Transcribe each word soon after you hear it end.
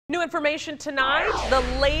New information tonight. The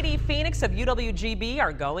Lady Phoenix of UWGB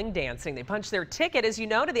are going dancing. They punched their ticket, as you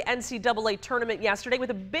know, to the NCAA tournament yesterday with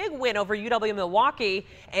a big win over UW-Milwaukee.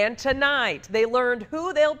 And tonight, they learned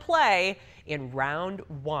who they'll play in round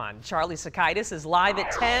one. Charlie Sakaitis is live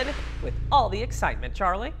at 10 with all the excitement.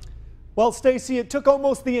 Charlie? Well, Stacy, it took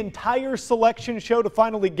almost the entire selection show to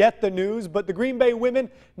finally get the news, but the Green Bay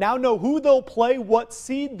women now know who they'll play, what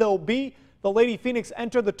seed they'll be. The Lady Phoenix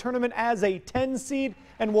enter the tournament as a 10 seed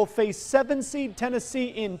and will face 7 seed Tennessee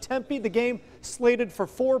in Tempe. The game slated for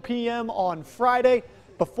 4 p.m. on Friday.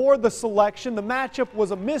 Before the selection, the matchup was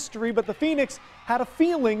a mystery, but the Phoenix had a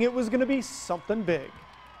feeling it was going to be something big.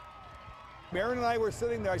 Marin and I were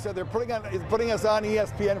sitting there. I said they're putting us on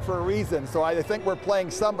ESPN for a reason, so I think we're playing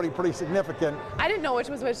somebody pretty significant. I didn't know which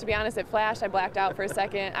was which, to be honest. It flashed. I blacked out for a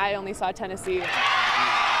second. I only saw Tennessee.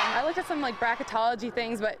 I looked at some bracketology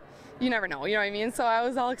things, but you never know, you know what I mean? So I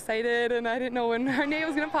was all excited, and I didn't know when her name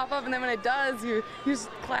was going to pop up, and then when it does, you just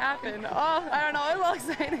clap, and I don't know, it was all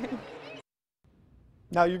exciting.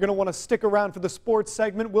 Now you're going to want to stick around for the sports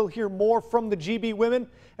segment. We'll hear more from the GB women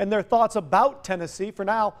and their thoughts about Tennessee. For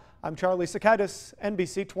now, I'm Charlie Sakaitis,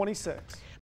 NBC 26.